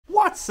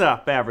What's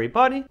up,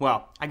 everybody?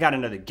 Well, I got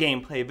another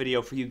gameplay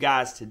video for you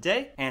guys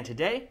today, and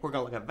today we're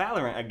gonna look at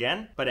Valorant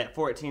again, but at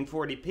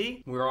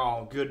 1440p. We're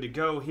all good to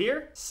go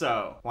here,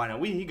 so why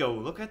don't we go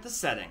look at the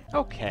setting?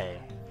 Okay,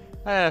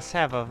 let's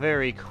have a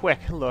very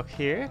quick look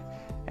here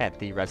at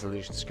the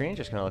resolution screen.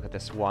 Just gonna look at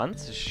this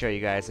once to show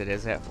you guys it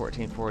is at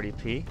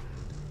 1440p.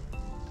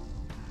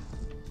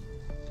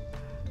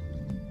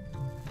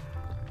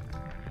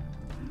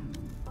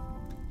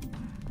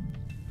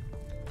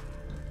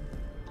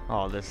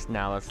 All this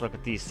now, let's look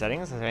at these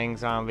settings. The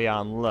settings on be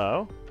on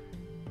low.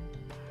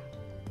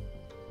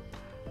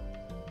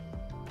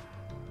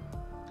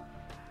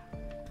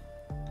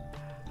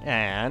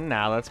 And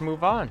now let's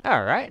move on.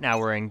 Alright, now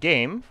we're in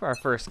game for our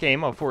first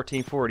game of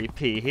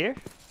 1440p here.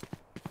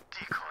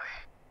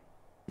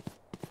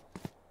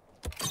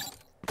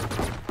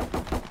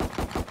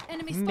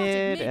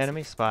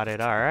 Enemy spotted,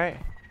 alright.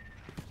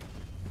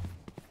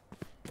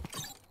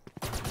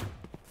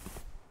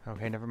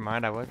 Okay, never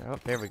mind. Oh,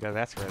 there we go.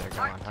 That's where they're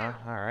going, huh?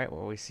 Alright,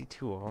 well, we see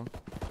two of them.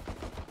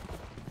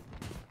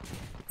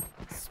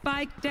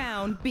 Spike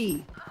down,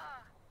 B.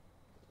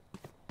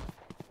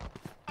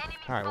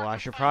 Alright, well, I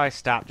should probably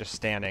stop just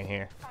standing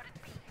here.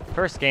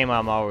 First game,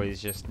 I'm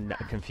always just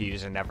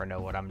confused and never know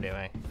what I'm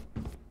doing.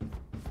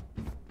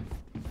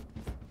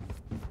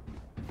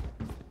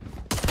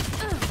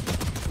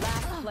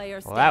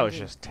 Well, that was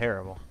just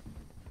terrible.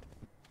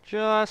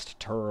 Just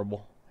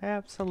terrible.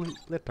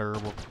 Absolutely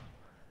terrible.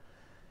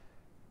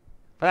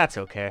 But that's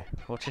okay.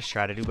 We'll just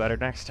try to do better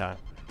next time.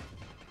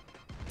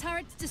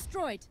 Turrets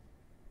destroyed.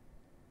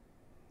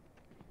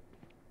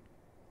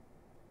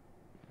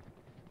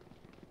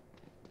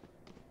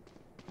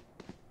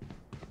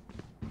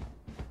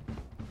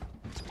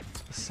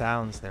 The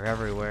sounds, they're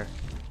everywhere.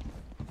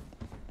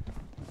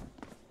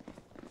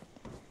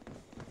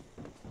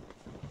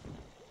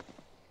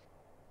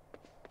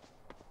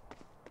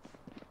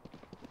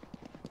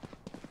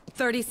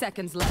 "30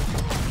 seconds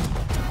left.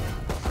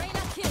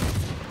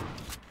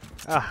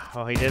 Ah,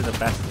 well, he did the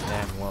best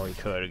damn well he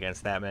could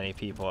against that many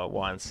people at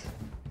once.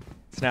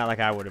 It's not like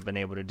I would have been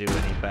able to do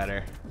any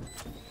better.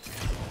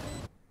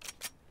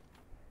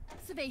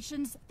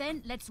 Observations,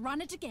 then let's run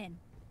it again.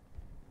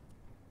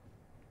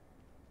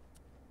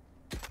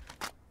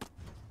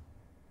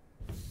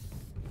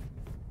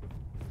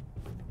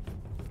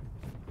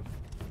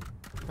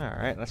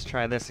 Alright, let's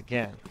try this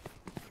again.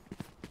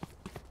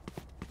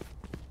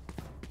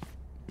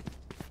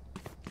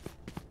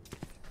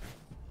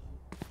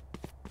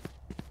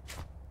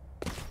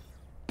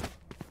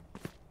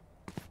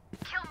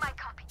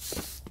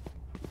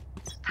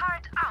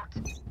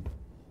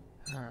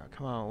 Alright,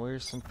 come on,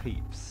 where's some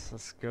peeps?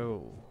 Let's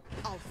go.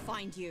 I'll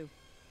find you.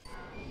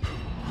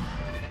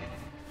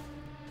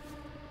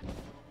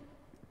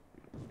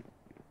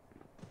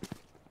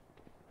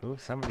 Ooh,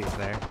 somebody's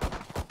there.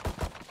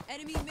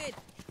 Enemy mid.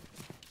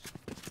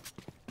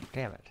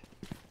 Damn it.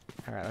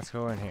 Alright, let's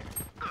go in here.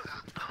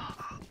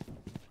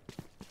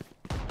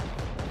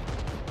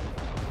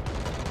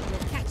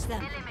 We'll catch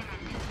them.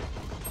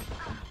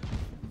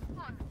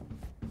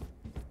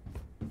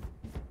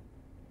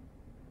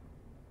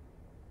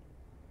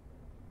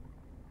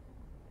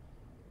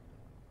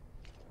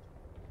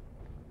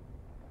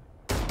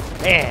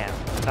 Damn! I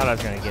thought I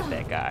was gonna get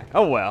that guy.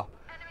 Oh well.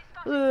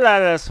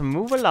 Let us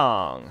move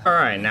along.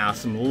 Alright, now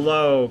some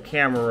low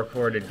camera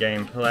recorded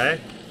gameplay.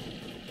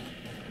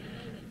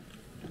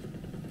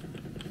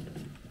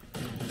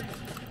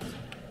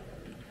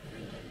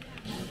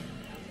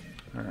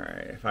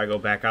 Alright, if I go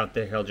back out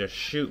there, he'll just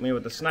shoot me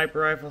with the sniper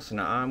rifle, so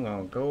now I'm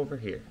gonna go over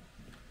here.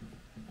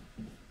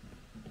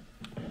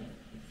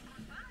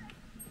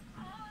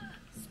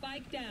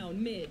 Spike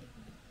down, mid.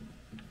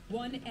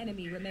 One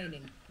enemy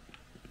remaining.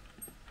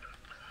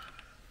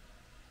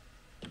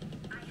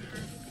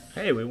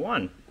 Hey, we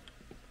won.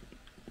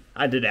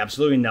 I did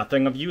absolutely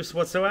nothing of use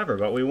whatsoever,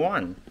 but we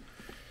won.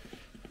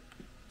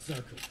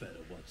 Circle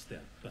better watch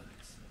their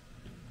backs.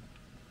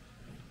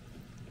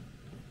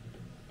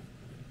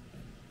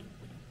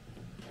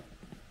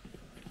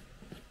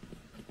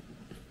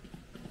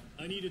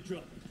 I need a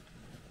drop.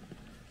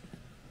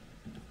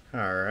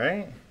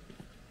 Alright.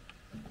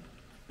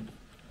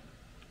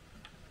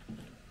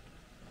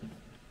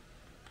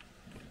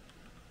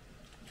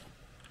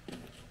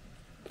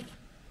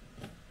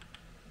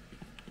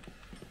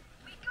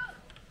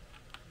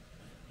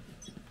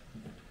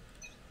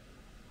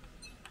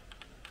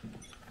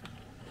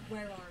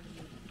 Where are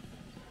you?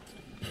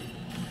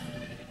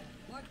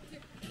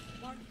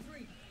 Mark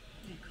 3.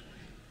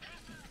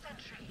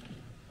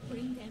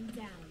 Bring them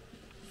down.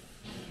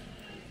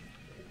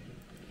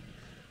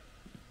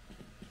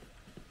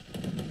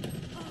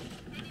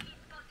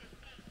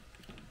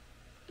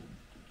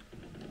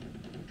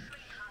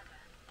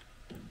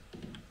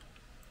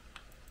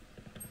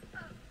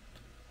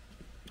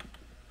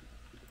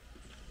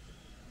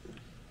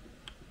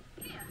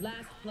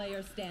 Last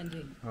player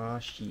standing. Oh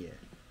shit.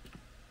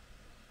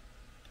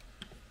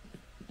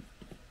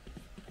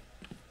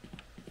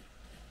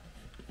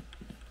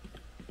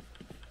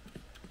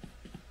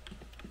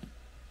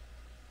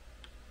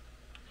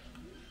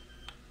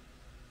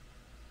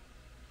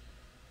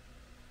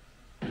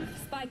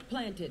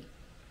 planted.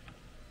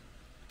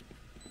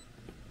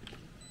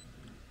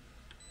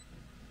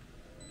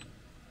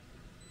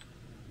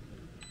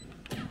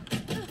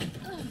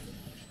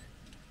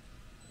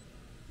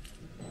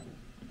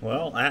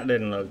 Well, that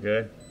didn't look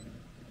good.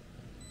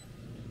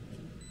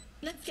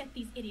 Let's get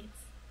these idiots.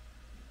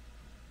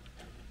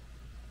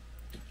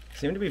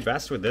 Seem to be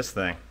best with this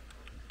thing.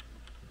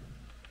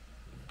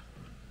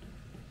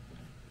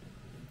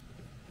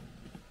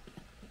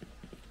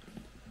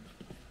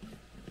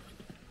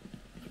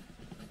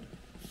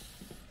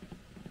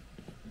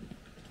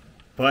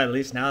 But at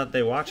least now that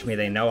they watch me,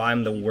 they know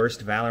I'm the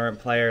worst Valorant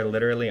player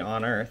literally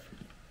on Earth.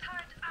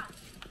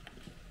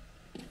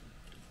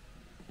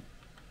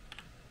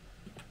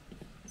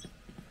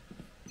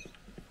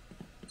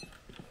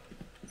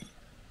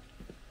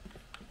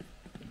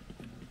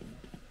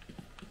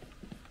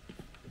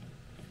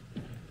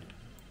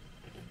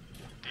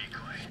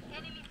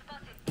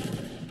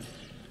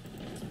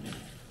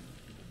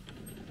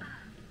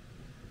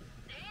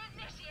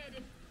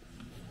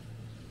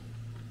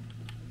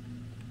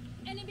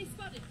 Enemy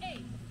spotted. A.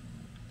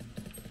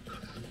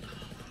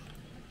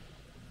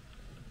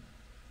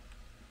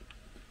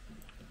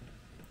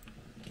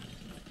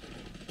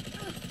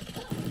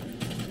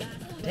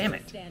 Damn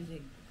it.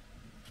 Standing.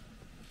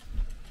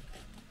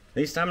 At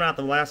least I'm not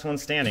the last one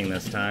standing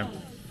this time.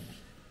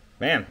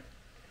 Man.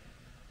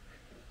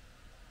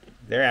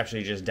 They're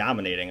actually just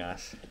dominating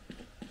us.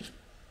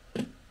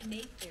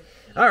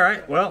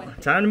 Alright, well,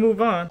 time to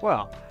move on.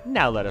 Well,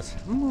 now let us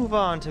move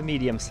on to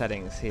medium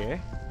settings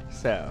here.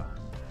 So,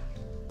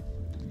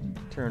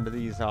 turn to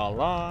these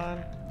all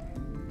on.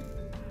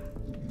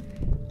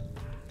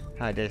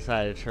 I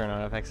decided to turn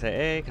on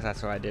FXAA because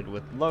that's what I did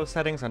with low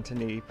settings on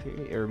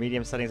 1080p, or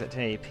medium settings at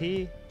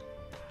 1080p.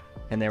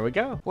 And there we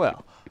go.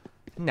 Well,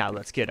 now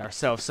let's get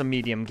ourselves some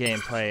medium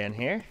gameplay in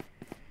here.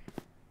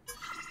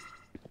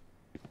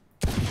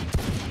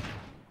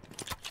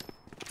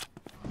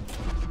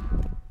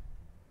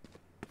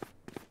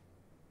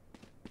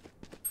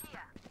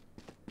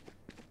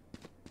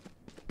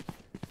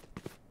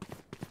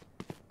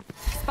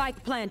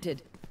 Spike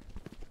planted.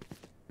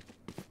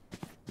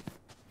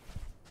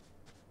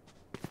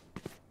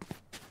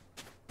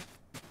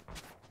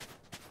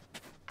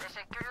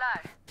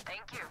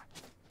 Thank you.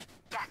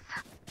 Yes.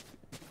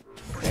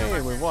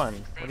 Hey, we won.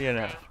 What do you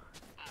know?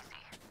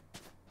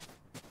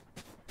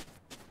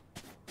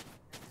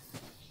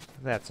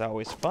 That's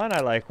always fun. I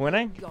like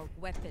winning. Your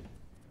weapon.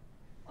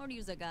 Or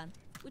use a gun.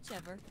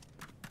 Whichever.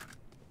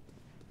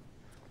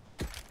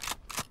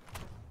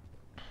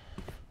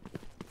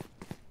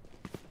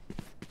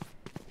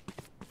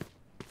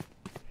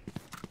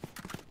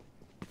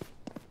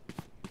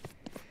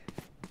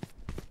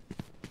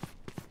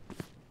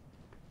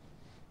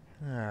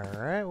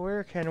 Alright,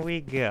 where can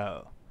we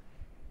go?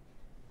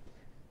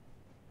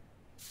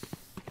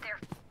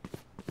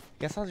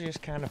 Guess I'll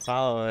just kind of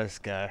follow this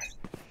guy.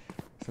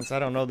 Since I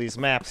don't know these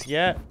maps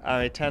yet,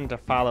 I tend to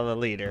follow the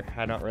leader.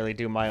 I don't really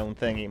do my own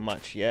thingy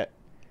much yet.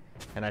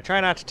 And I try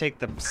not to take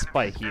the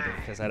spike either,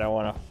 because I don't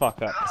want to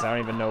fuck up, because I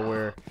don't even know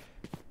where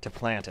to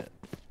plant it.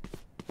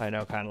 I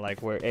know kind of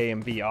like where A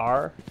and B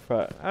are,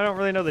 but I don't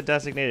really know the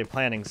designated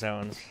planting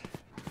zones.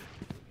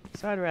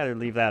 So I'd rather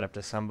leave that up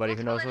to somebody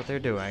who knows what they're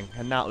doing,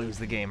 and not lose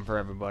the game for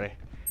everybody.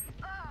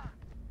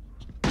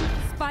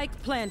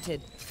 Spike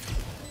planted.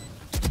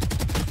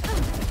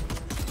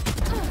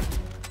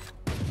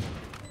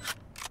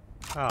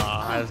 Oh,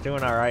 I was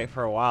doing alright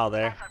for a while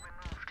there.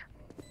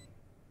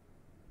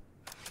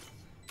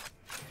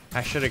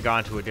 I should have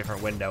gone to a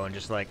different window and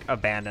just like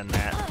abandoned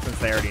that since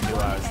they already knew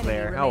I was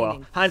there. Oh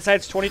well.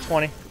 Hindsight's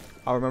 20/20.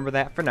 I'll remember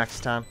that for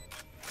next time.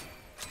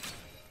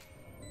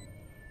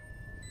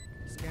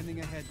 Scanning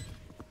ahead.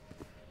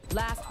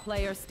 Last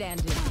player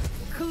standing.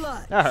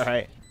 Clutch.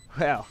 Alright.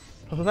 Well,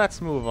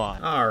 let's move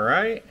on.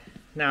 Alright.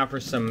 Now for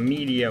some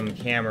medium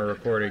camera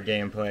recorded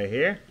gameplay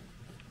here.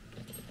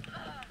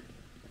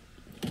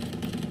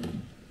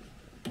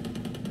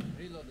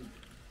 Reloading.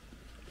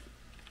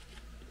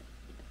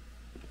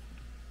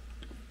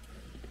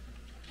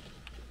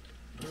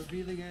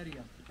 Revealing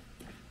area.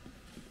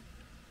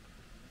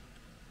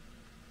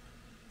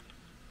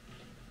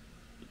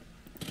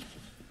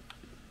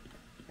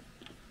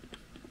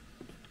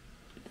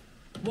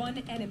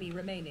 One enemy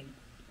remaining.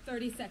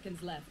 30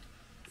 seconds left.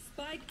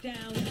 Spike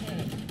down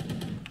A.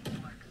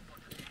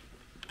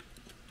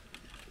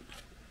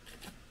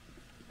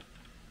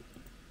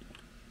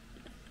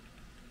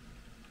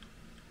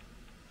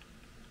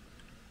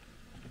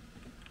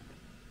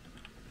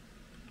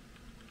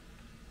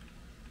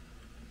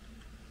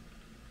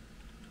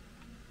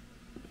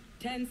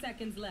 Ten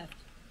seconds left.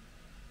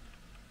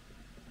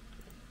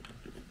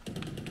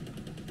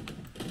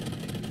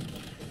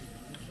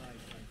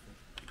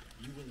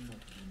 You will not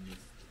be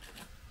missed.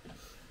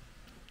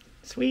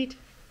 Sweet.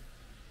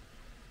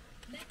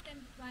 Let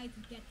them try to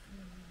get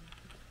through me.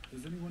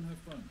 Does anyone have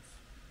funds?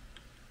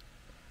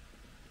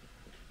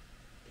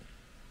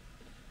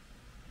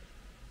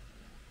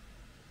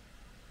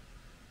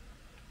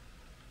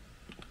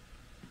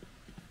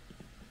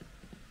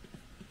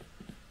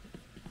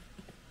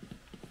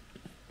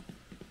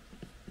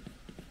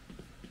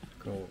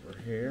 Go over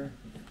here.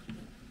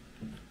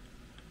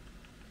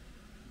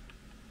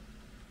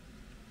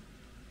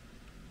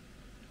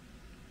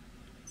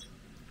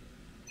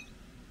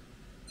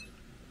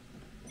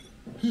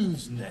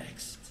 Who's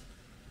next?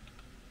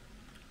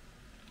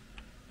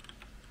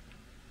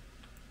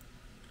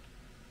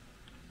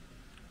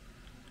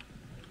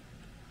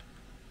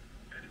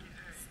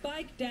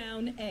 Spike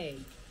down A.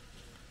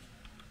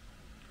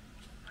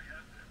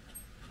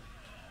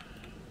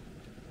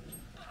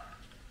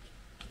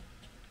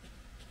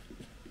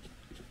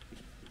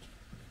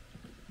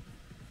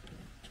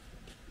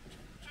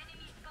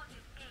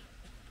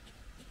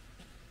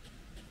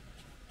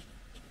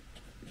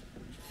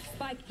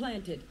 Spike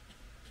planted.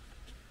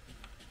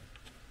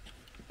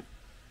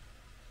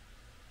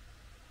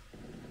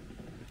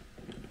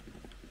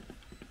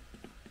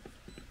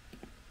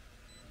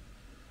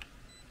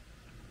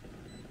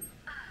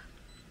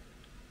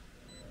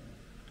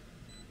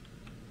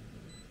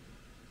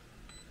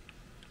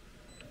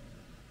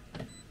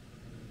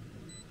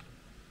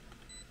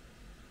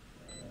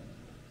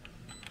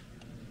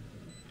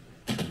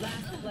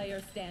 Last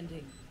player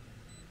standing.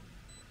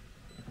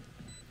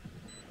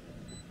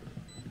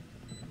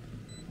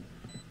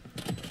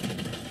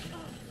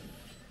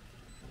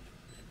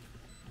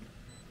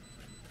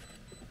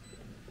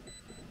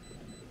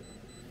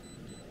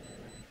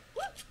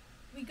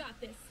 We got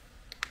this.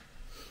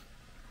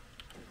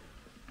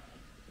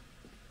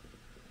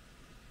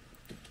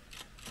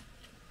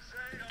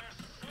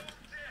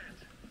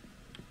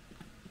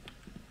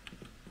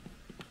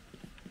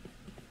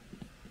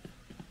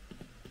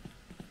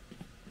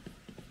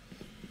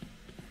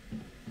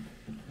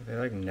 They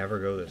like never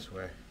go this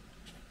way.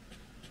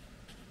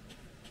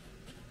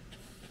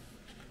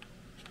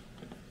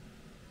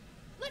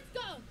 Let's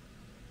go.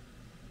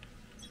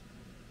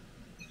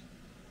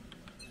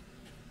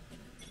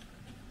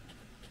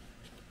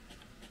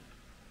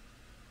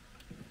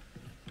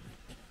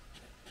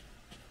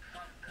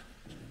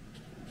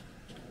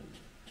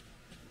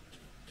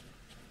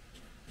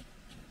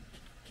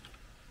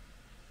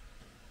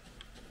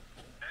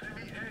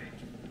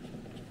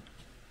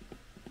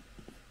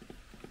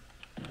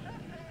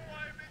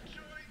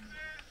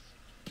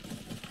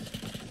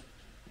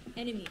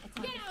 Enemy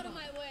attack. Get out of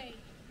my way.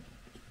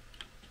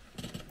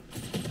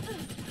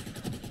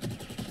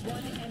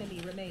 One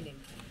enemy remaining.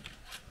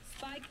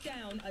 Spike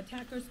down,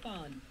 attacker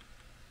spawn.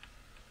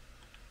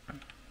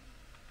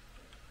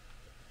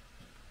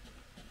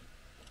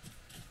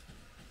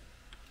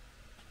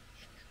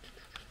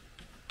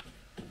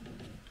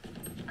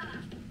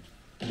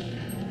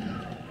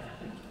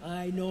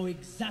 I know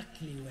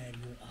exactly where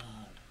you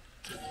are.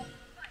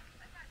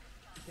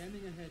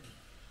 Scanning ahead.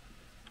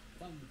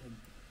 Found them.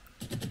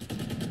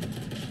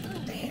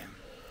 Damn.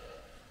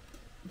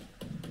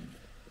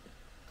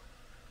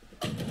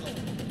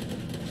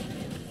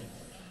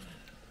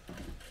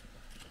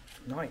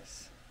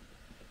 Nice.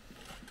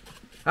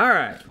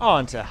 Alright.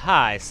 On to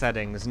high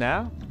settings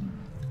now.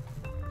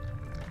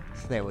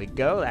 So there we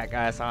go. That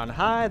guy's on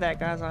high. That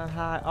guy's on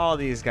high. All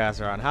these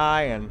guys are on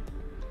high, and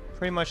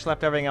pretty much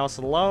left everything else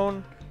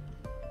alone.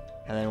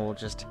 And then we'll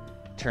just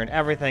turn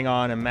everything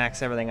on and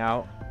max everything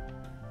out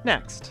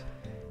next.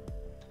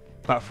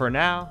 But for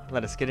now,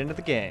 let us get into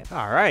the game.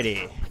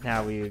 Alrighty,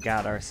 now we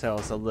got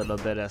ourselves a little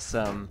bit of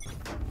some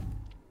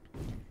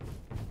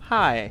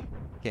high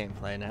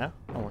gameplay now.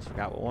 Almost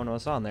forgot what one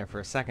was on there for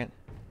a second.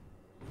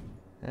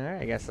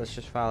 Alright, I guess let's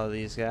just follow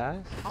these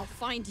guys. I'll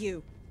find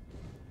you.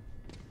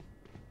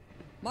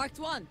 Marked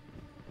one.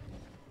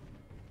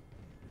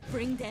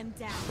 Bring them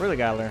down. Really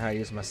gotta learn how to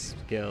use my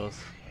skills.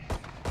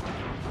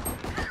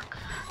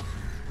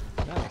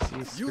 Nice,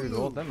 he screwed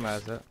both them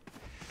guys up.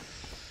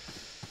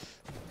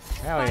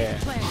 Hell yeah.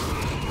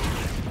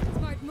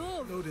 Smart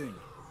move. Loading.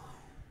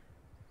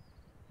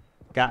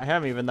 Got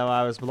him even though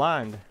I was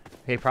blind.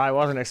 He probably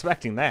wasn't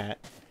expecting that.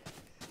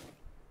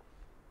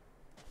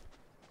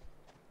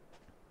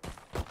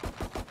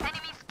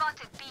 Enemy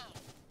spotted B.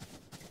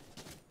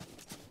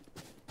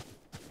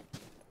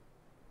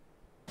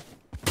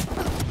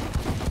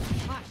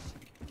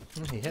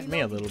 He hit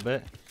me a little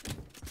bit.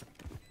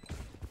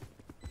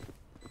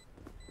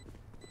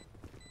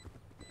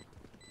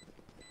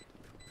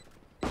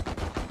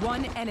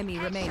 One enemy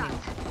remaining.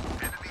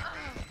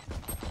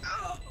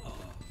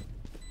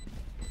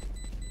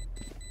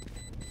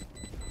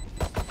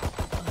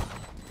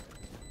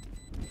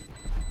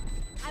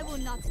 I will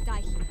not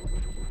die here.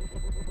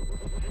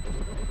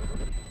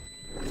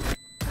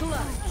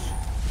 Clutch.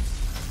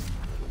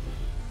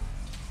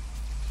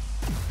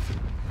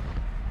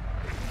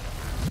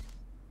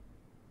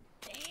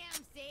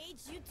 Damn,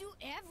 Sage, you do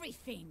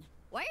everything.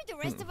 Why are the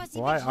rest of us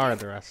Why even are here?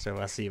 the rest of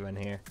us even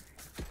here?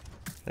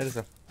 That is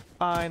a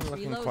fine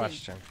looking Reloading.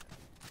 question.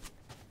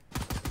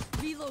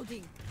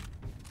 Reloading.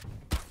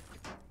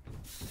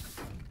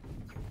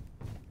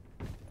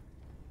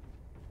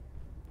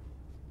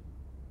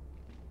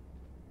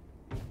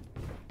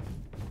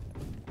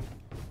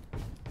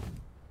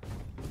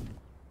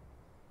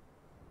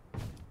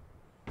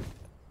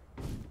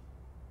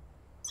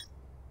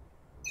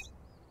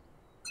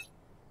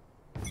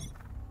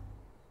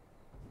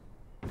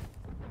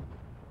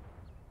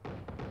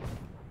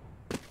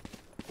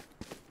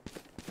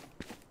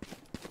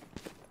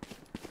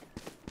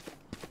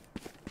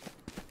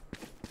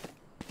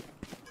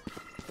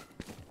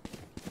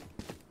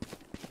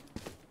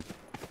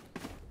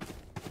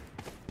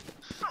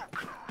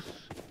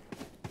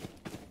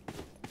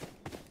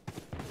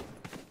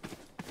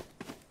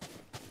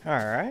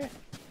 Alright.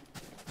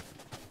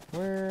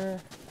 Where...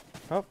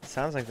 Oh,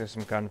 sounds like there's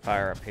some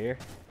gunfire up here.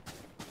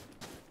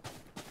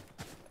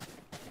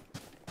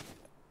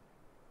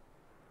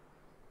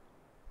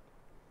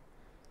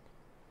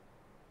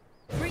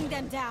 Bring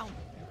them down.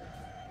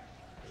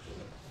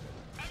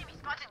 Enemy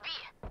spotted B.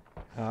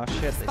 Oh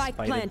shit, they Spike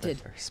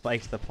planted.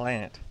 spiked the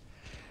plant.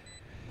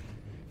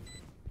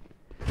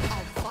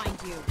 I'll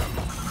find you.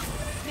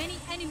 Many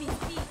enemies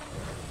B.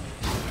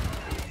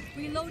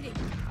 Reloading.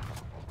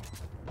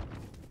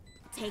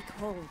 Take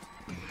hold.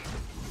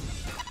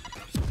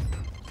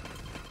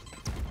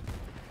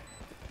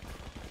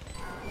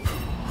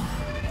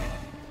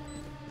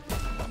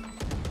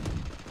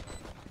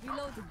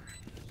 Reloading.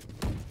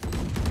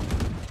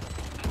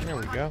 There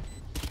we go.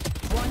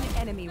 One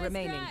enemy Let's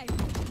remaining. drive.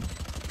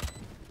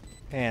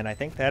 And I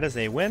think that is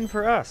a win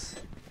for us.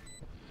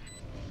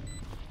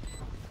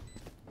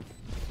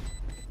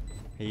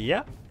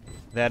 Yep.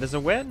 That is a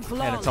win,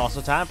 and it's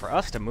also time for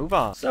us to move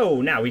on. So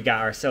now we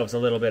got ourselves a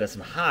little bit of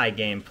some high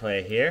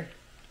gameplay here.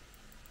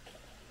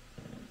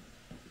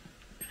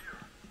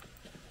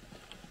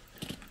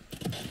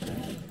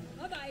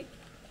 Bye-bye.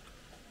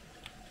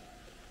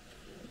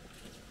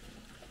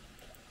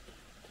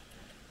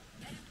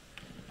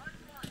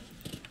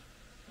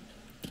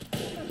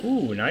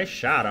 Ooh, nice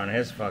shot on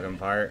his fucking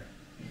part.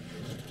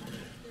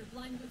 They're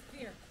blind with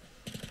fear.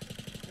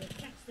 We'll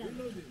catch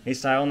them. He's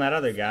styling that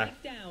other guy.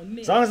 Down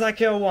mid. As long as I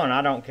kill one,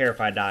 I don't care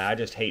if I die. I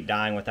just hate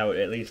dying without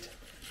at least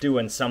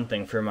doing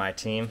something for my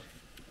team.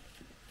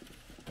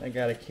 I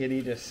got a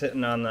kitty just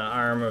sitting on the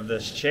arm of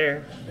this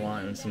chair,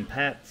 wanting some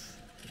pets.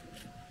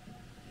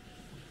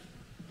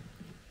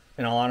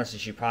 In all honesty,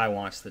 she probably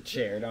wants the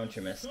chair, don't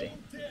you, Misty?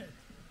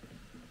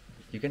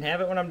 You can have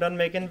it when I'm done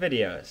making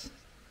videos.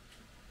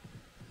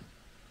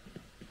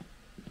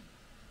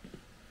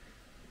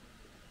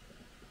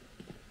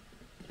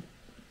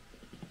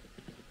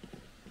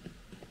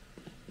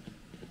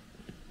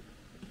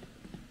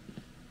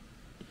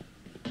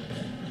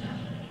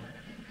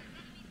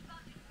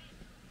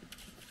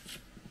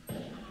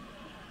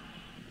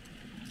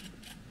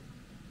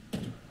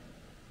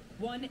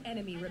 One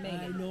enemy I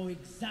remaining. know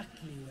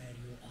exactly where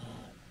you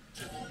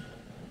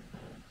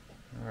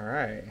are.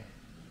 Alright.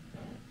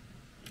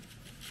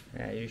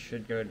 Yeah, you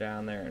should go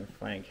down there and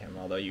flank him,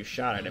 although you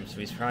shot at him, so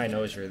he probably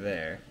knows you're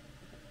there.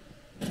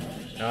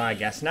 No, I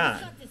guess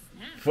not.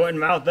 Foot and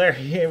mouth there,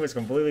 he was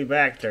completely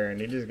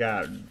back-turned. He just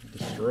got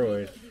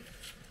destroyed.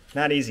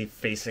 Not easy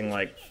facing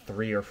like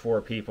 3 or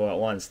 4 people at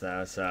once,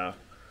 though, so...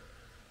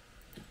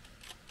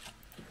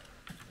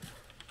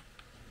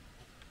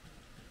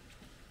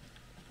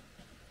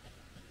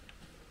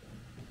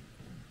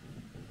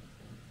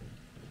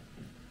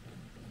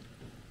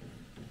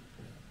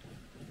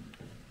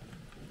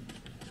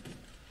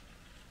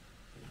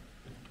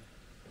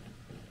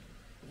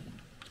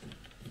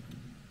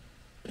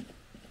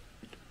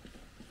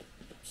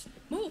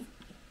 Move.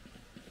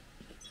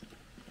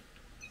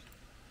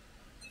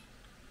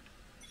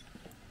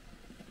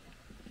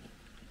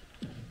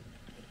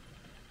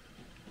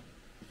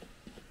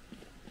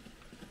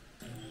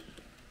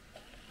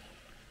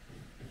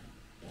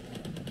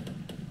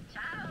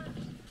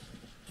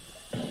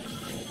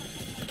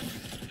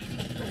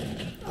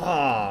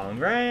 Oh,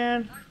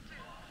 man.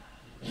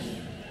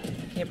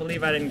 Can't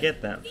believe I didn't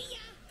get them.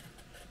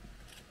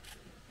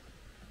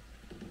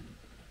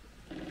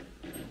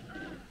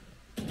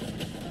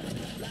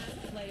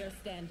 Last player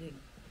standing.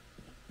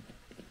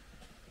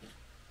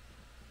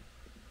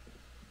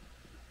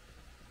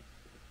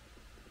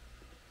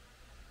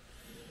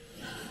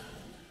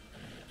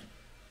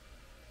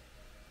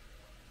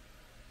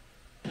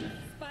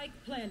 Spike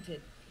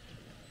planted.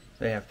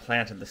 They have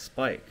planted the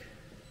spike.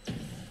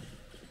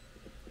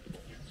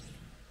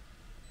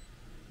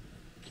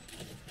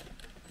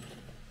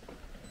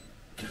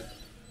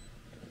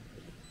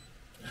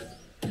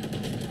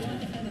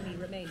 One enemy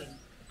remaining.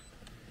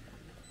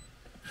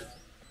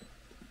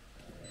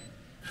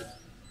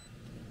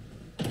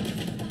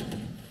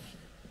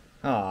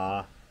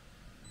 Aw.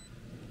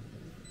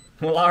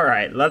 Well,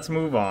 alright, let's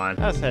move on.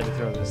 I just had to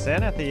throw this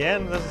in. At the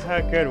end, this is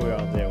how good we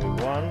all did. We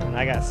won, and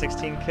I got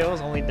 16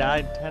 kills, only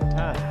died 10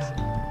 times.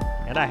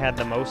 And I had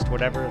the most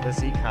whatever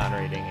this econ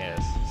rating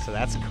is, so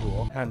that's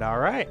cool. And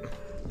alright,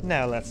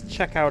 now let's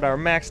check out our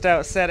maxed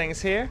out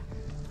settings here.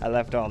 I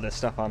left all this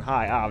stuff on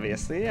high,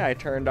 obviously. I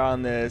turned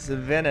on this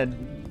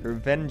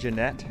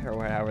Vengeanet,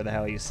 or however the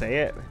hell you say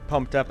it,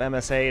 pumped up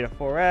MSA to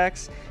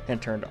 4x,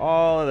 and turned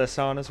all of this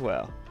on as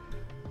well.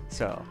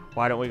 So,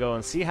 why don't we go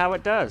and see how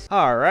it does?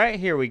 Alright,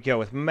 here we go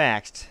with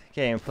maxed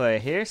gameplay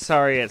here.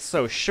 Sorry it's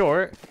so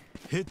short.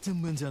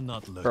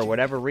 For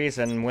whatever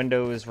reason,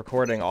 Windows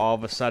recording all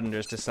of a sudden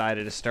just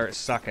decided to start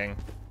sucking.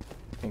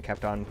 And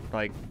kept on,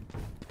 like,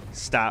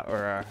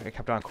 it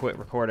kept on quit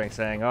recording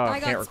saying, oh, I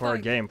can't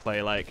record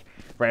gameplay, like,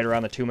 right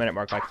around the 2-minute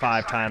mark, like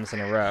 5 times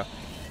in a row.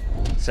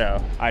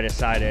 So, I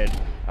decided,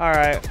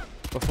 alright,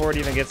 before it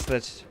even gets to the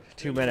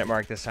 2-minute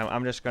mark this time,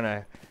 I'm just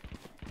gonna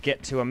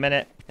get to a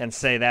minute and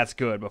say that's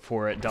good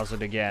before it does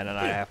it again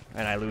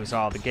and I lose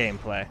all the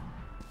gameplay.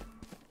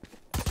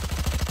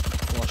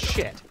 Well,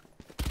 shit.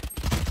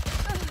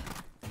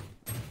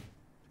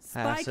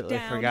 I absolutely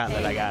forgot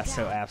that I got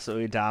so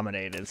absolutely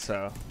dominated,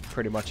 so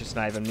pretty much it's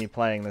not even me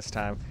playing this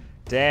time.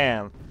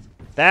 Damn.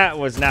 That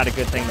was not a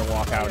good thing to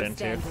walk out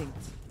into.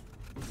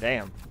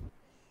 Damn.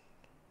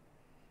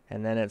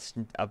 And then it's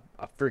a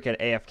freaking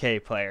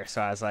AFK player,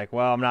 so I was like,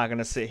 well, I'm not going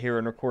to sit here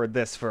and record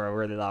this for a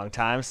really long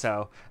time,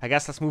 so I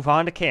guess let's move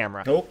on to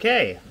camera.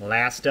 Okay,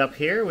 last up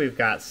here, we've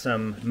got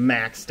some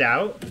maxed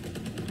out.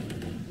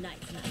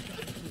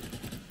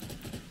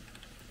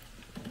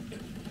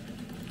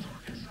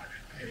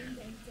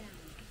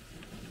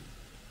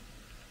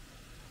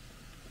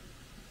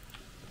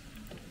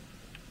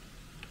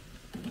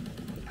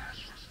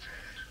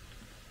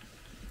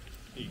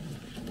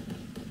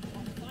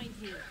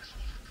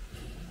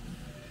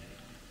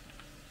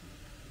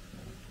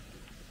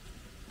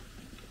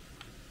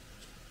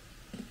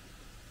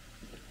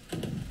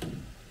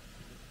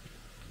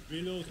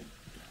 Reloading.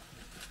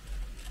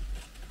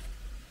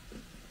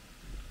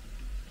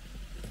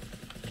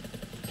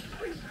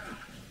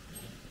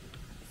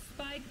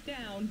 Spike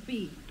down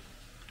B.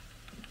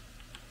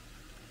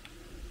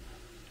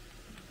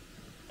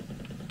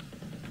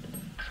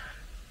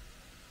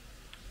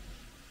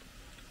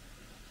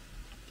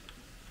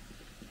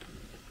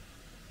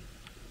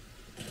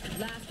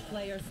 Last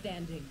player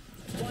standing.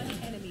 One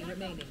enemy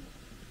remaining.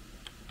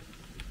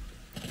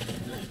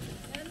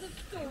 End of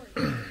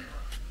story.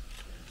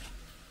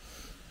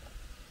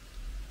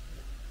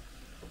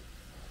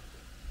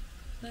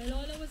 My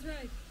Lola was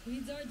right.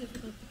 Weeds are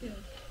difficult to kill.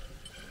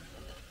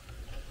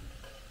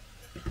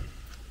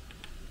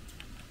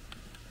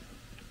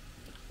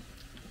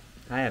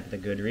 I have the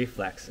good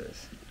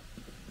reflexes.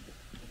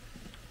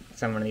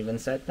 Someone even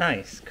said,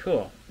 nice,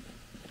 cool.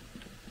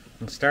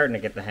 I'm starting to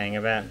get the hang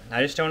of it.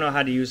 I just don't know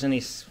how to use any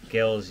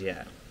skills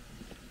yet.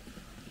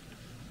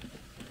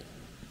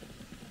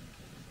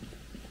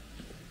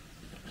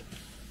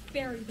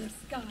 Bury the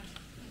sky.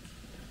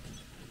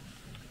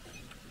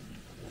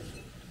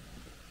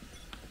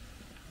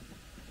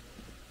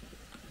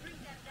 Bring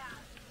them down.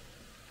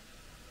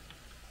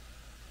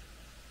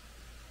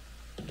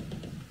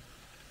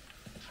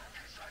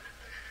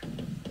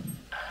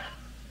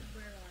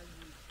 Where are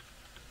you?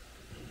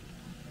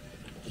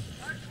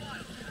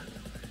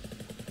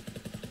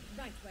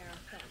 Right where I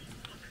thought.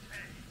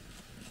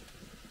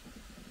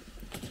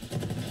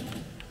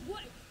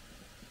 What?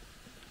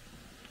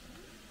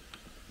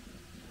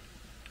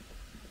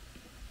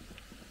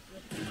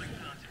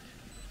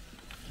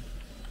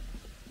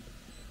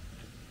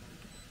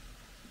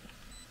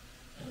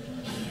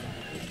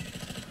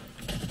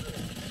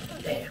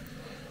 Damn.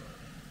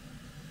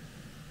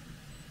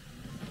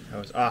 I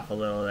was off a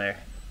little there.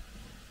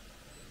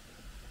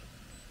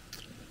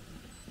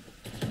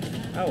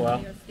 Oh well.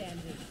 Player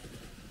standing.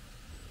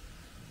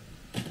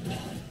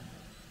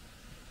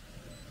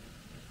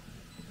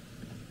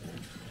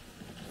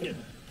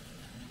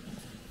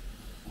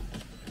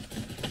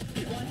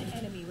 One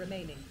enemy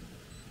remaining.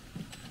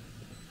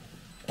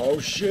 Oh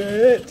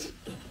shit!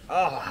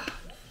 Ah.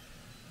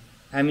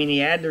 I mean, he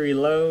had to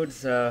reload,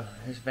 so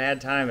there's bad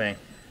timing.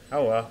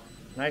 Oh well.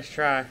 Nice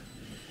try.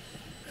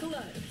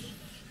 Clutch.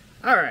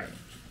 Alright.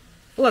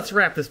 Well, let's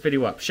wrap this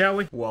video up, shall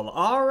we? Well,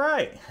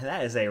 alright.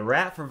 That is a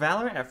wrap for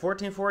Valorant at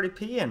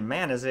 1440p, and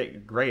man, is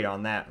it great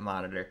on that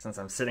monitor. Since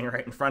I'm sitting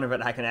right in front of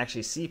it, I can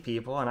actually see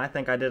people, and I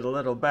think I did a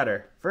little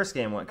better. First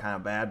game went kind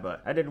of bad,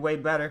 but I did way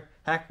better.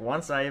 Heck,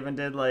 once I even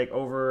did like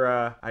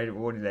over,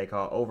 what do they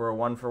call it? Over a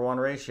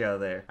 1-for-1 ratio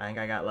there. I think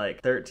I got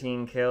like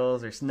 13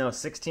 kills, or no,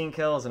 16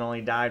 kills and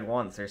only died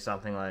once or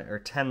something like, or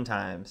 10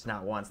 times.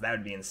 Not once, that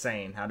would be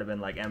insane. I'd have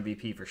been like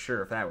MVP for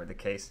sure if that were the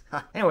case.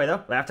 Anyway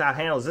though, laptop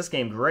handles this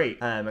game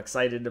great. I'm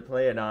excited to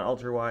play it on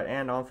ultra wide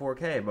and on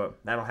 4K, but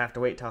that'll have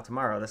to wait till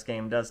tomorrow. This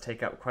game does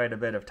take up quite a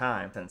bit of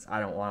time since I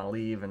don't want to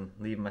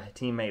leave my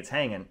teammates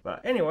hanging.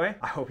 But anyway,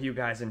 I hope you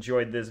guys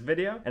enjoyed this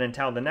video, and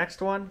until the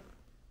next one,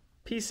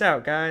 peace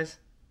out, guys.